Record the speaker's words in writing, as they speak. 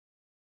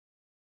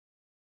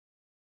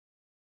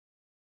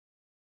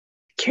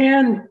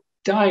can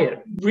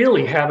diet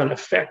really have an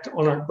effect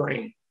on our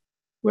brain?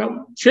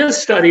 Well,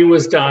 this study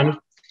was done,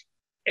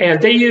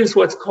 and they used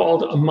what's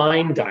called a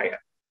MIND diet.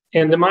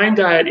 And the MIND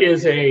diet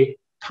is a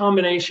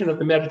combination of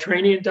the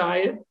Mediterranean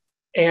diet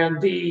and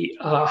the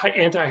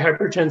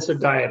anti-hypertensive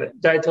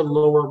diet to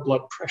lower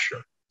blood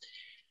pressure.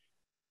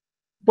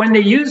 When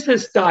they use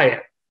this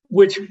diet,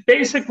 which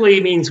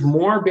basically means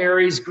more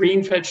berries,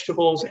 green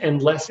vegetables,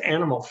 and less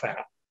animal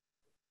fat,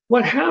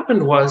 what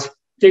happened was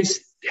they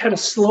had a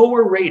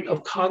slower rate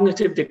of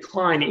cognitive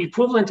decline,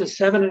 equivalent to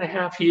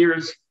 7.5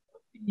 years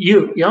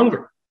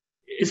younger.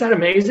 Is that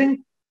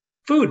amazing?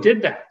 Food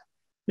did that.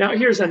 Now,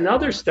 here's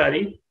another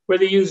study where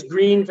they used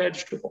green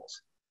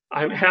vegetables.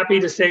 I'm happy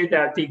to say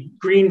that the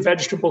green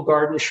vegetable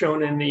garden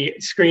shown in the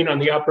screen on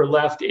the upper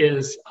left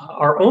is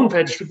our own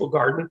vegetable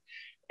garden.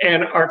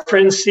 And our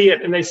friends see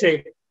it and they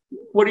say,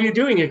 what are you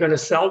doing? You're going to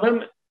sell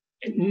them?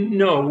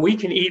 No, we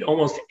can eat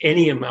almost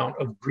any amount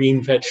of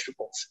green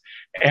vegetables.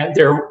 And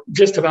they're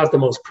just about the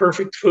most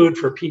perfect food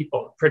for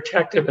people,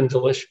 protective and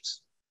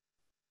delicious.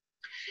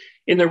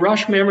 In the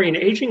Rush Memory and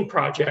Aging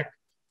Project,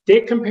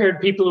 they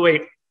compared people who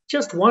ate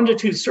just 1 to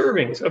 2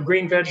 servings of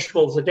green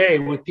vegetables a day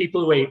with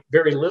people who ate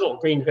very little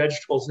green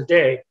vegetables a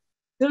day.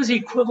 That was the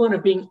equivalent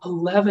of being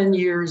 11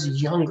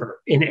 years younger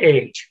in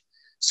age.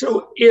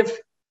 So if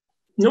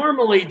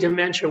normally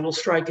dementia will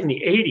strike in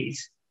the 80s,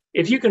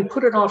 if you can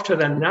put it off to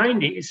the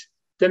 90s,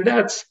 then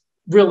that's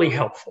really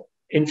helpful.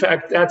 In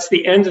fact, that's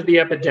the end of the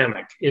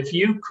epidemic. If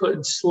you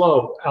could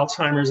slow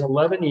Alzheimer's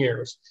 11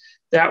 years,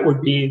 that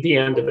would be the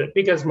end of it,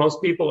 because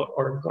most people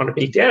are going to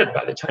be dead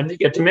by the time they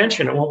get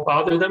dementia. It won't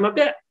bother them a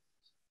bit.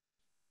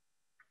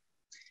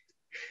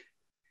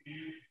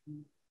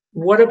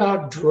 What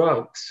about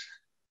drugs?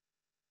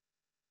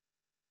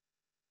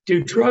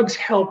 Do drugs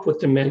help with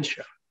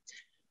dementia?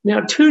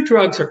 Now, 2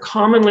 drugs are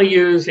commonly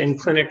used in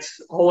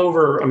clinics all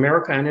over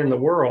America and in the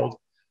world,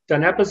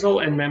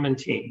 donepezil and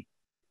memantine.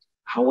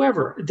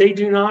 However, they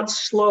do not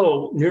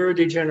slow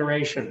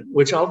neurodegeneration,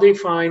 which I'll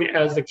define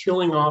as the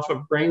killing off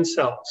of brain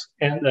cells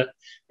and the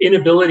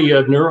inability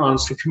of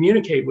neurons to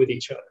communicate with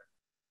each other.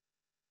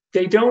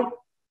 They don't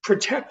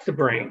protect the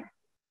brain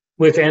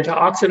with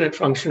antioxidant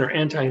function or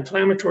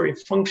anti-inflammatory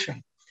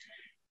function.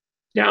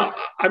 Now,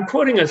 I'm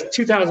quoting a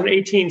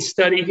 2018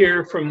 study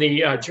here from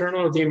the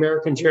Journal of the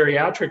American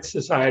Geriatric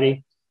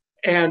Society,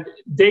 and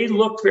they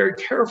looked very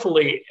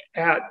carefully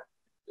at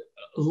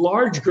a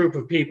large group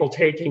of people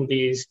taking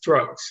these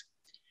drugs.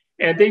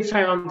 And they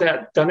found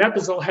that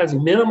donepezil has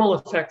minimal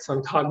effects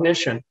on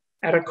cognition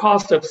at a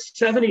cost of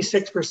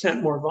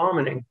 76% more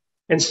vomiting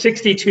and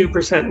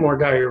 62% more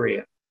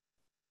diarrhea.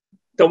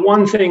 The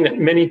one thing that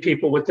many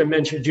people with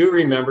dementia do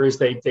remember is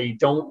they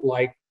don't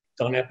like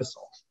donepezil.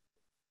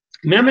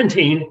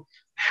 Memantine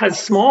has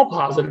small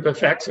positive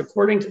effects,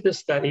 according to this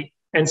study,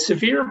 and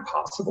severe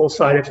possible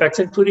side effects,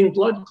 including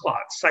blood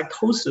clots,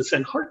 psychosis,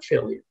 and heart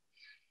failure.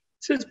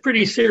 This is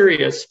pretty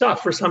serious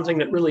stuff for something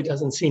that really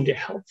doesn't seem to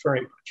help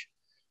very much.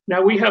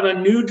 Now, we have a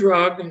new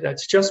drug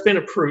that's just been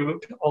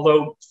approved,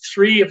 although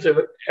 3 of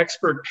the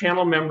expert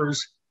panel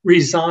members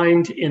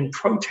resigned in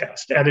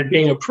protest at it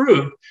being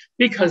approved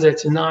because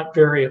it's not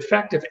very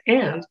effective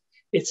and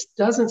it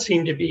doesn't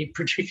seem to be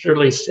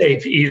particularly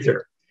safe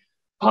either.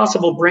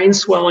 Possible brain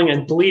swelling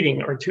and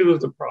bleeding are 2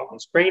 of the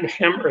problems. Brain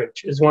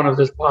hemorrhage is one of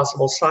the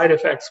possible side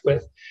effects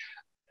with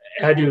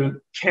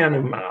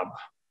aducanumab.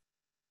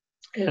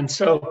 And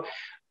so,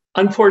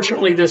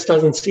 unfortunately, this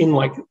doesn't seem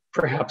like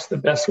perhaps the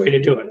best way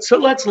to do it. So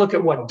let's look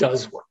at what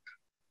does work.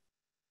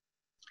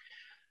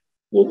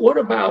 Well, what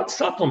about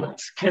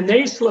supplements? Can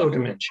they slow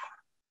dementia?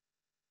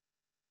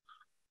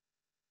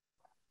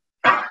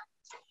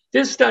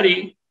 This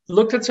study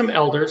looked at some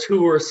elders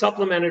who were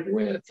supplemented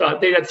with,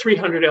 they had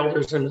 300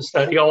 elders in the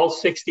study, all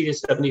 60 to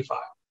 75.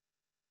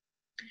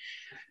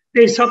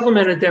 They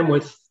supplemented them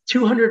with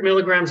 200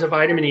 milligrams of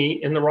vitamin E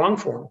in the wrong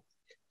form,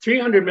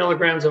 300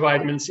 milligrams of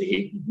vitamin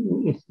C,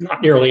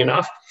 not nearly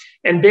enough,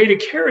 and beta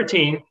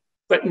carotene,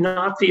 but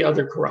not the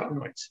other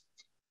carotenoids.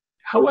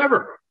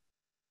 However,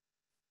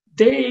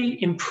 they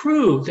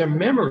improved their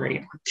memory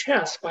on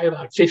tests by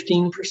about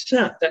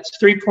 15%. That's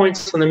 3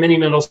 points on the mini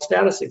mental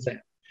status exam.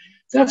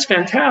 That's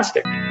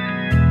fantastic.